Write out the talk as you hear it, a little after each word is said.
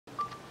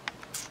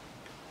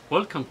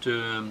Welcome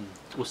to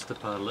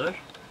OSTEPERLER,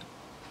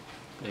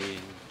 a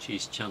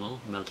cheese channel,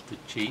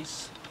 melted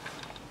cheese.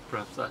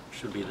 Perhaps that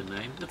should be the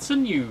name. It's a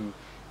new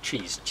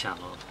cheese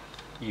channel,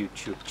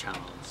 YouTube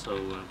channel,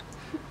 so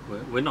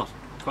we're not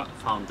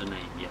found the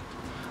name yet.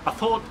 I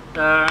thought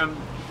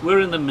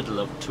we're in the middle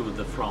of Tour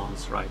de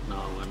France right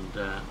now, and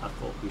I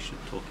thought we should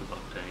talk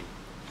about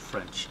a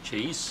French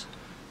cheese.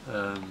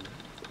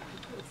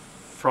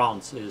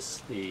 France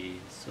is the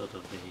sort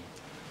of the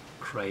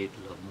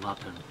cradle of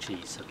modern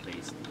cheese, at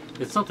least.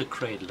 It's not the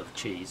cradle of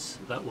cheese,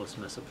 that was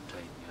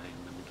Mesopotamia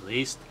in the Middle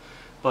East,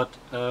 but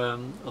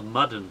of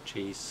modern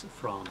cheese,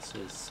 France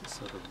is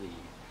sort of the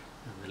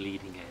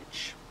leading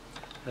edge,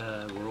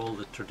 where all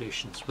the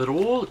traditions, where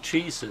all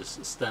cheeses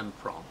stem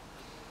from.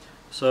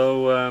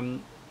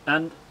 So,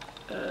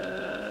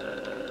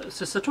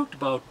 since I talked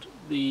about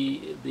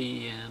the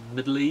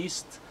Middle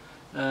East,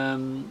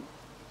 there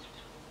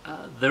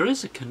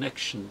is a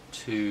connection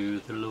to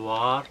the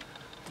Loire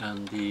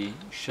and the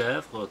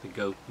chèvre, or the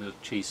goat milk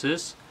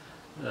cheeses,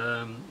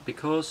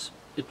 because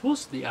it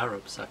was the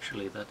Arabs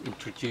actually that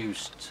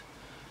introduced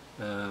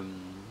the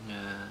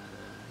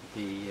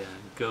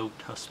goat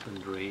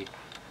husbandry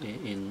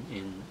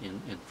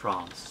in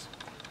France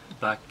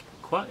back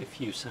quite a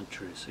few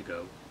centuries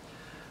ago.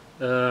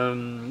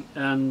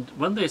 And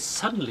when they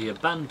suddenly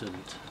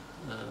abandoned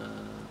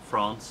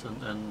France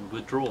and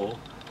withdraw,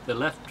 they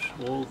left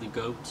all the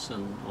goats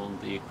and all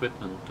the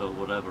equipment or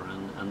whatever,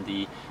 and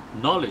the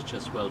knowledge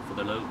as well for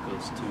the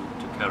locals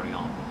to carry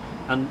on,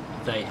 and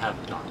they have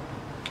done.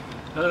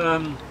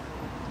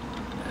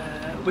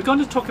 We're going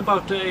to talk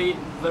about a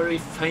very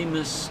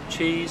famous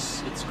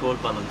cheese. It's called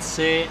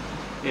VALENÇay.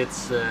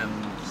 It's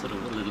sort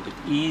of a little bit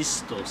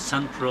east or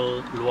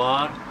central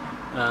Loire,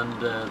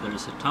 and there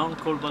is a town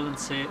called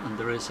VALENÇay, and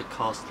there is a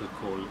castle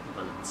called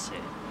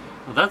VALENÇay.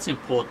 Now that's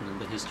important in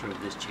the history of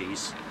this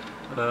cheese.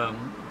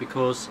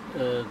 Because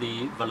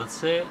the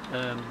VALENÇay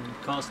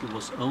castle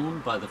was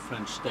owned by the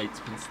French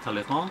statesman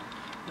Napoleon,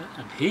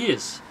 and he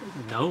is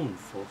known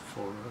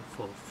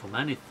for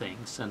many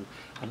things, and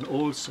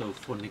also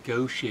for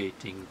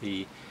negotiating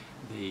the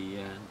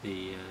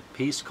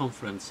peace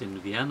conference in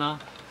Vienna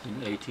in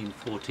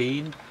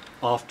 1814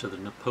 after the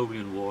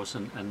Napoleon Wars,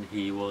 and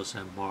he was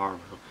a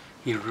marvel.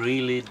 He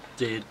really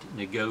did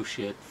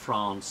negotiate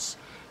France,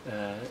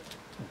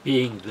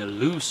 being the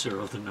loser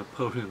of the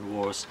Napoleon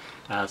Wars,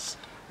 as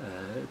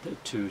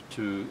to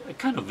a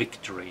kind of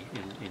victory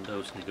in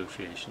those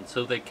negotiations.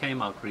 So they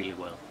came out really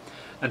well,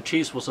 and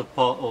cheese was of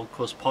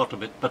course part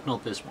of it, but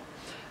not this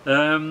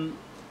one.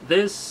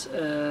 This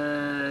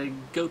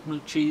goat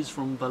milk cheese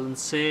from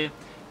VALENÇay,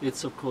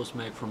 it's of course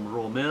made from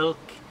raw milk.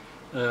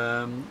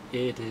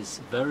 It is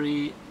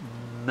very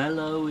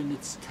mellow in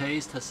its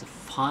taste, has a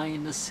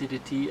fine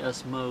acidity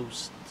as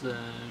most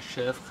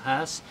chèvre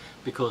has,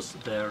 because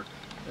they're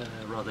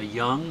rather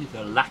young,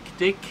 they're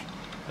lactic,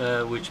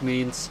 which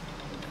means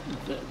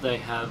they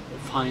have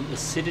fine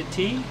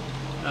acidity,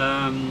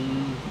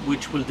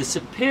 which will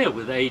disappear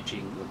with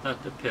aging.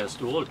 That appears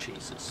to all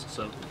cheeses,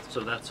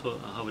 so that's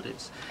how it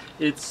is.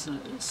 It's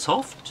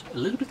soft, a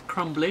little bit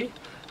crumbly,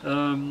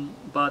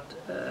 but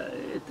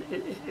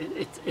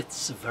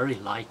it's very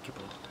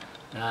likable,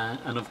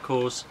 and of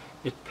course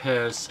it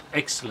pairs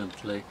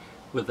excellently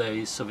with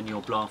a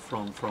Sauvignon Blanc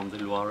from the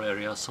Loire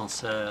area,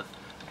 Sancerre,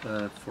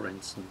 for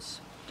instance.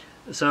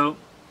 So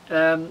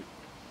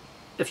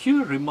a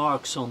few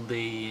remarks on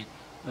the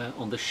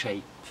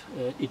shape.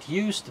 It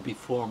used to be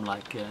formed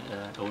like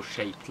or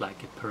shaped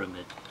like a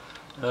pyramid,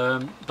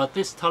 but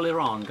this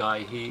Talleyrand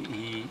guy,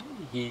 he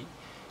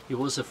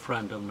was a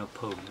friend of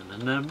Napoleon,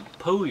 and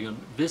Napoleon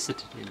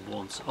visited him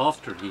once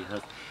after he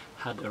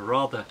had a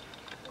rather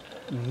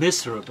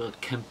miserable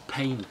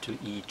campaign to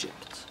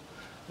Egypt,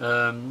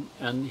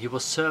 and he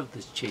was served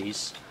this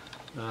cheese.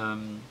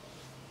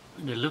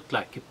 And it looked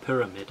like a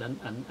pyramid,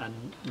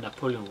 and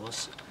Napoleon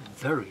was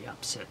very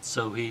upset.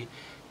 So he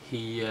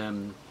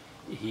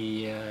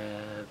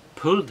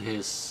pulled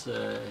his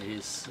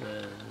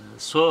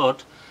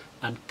sword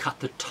and cut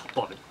the top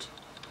of it.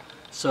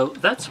 So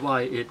that's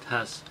why it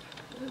has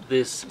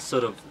this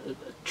sort of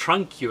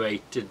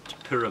truncated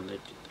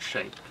pyramid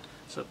shape.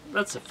 So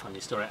that's a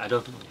funny story. I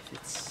don't know if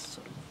it's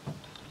sort of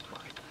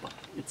right, but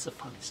it's a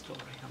funny story.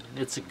 I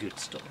mean, it's a good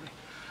story.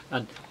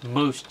 And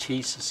most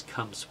cheeses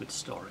comes with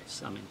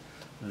stories. I mean,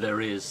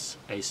 there is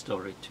a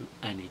story to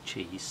any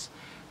cheese.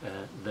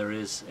 There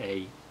is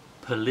a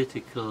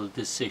political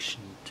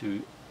decision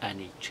to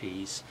any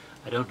cheese.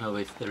 I don't know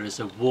if there is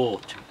a war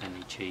to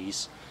any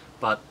cheese,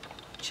 but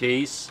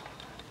cheese,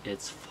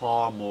 it's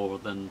far more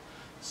than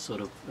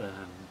sort of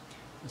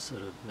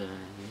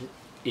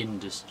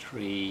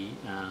industry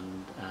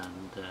and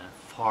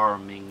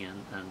farming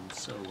and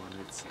so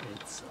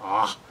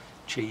on.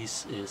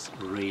 Cheese is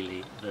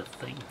really the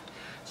thing.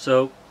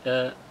 So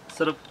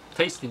sort of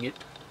tasting it,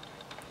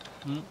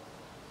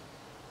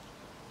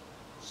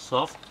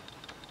 soft,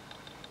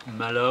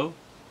 mellow,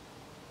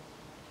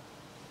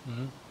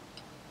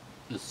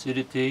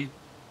 acidity,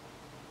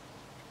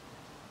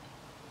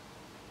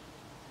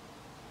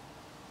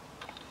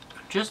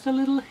 just a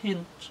little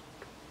hint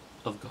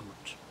of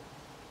goat.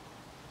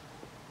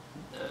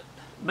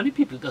 Many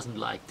people doesn't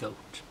like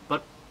goat,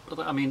 but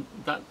I mean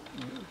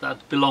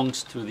that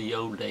belongs to the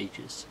old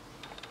ages.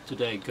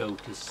 Today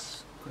goat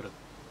is kind of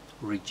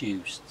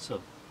reduced,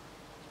 so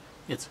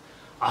it's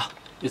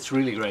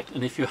really great.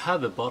 And if you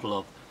have a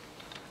bottle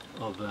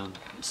of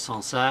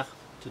Sancerre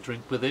to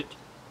drink with it,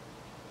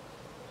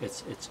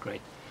 it's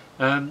great.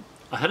 I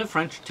had a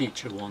French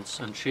teacher once,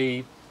 and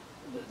she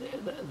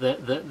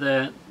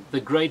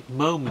the great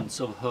moments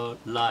of her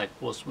life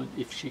was when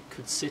if she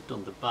could sit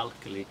on the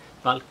balcony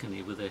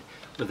with a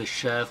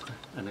chèvre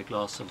and a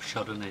glass of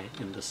Chardonnay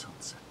in the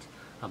sunset.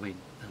 I mean,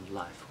 and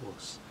life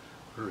was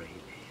really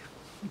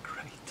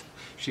great.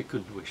 She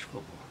couldn't wish for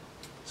more.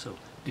 So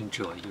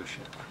enjoy your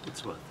chèvre.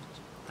 It's worth it.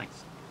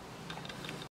 Thanks.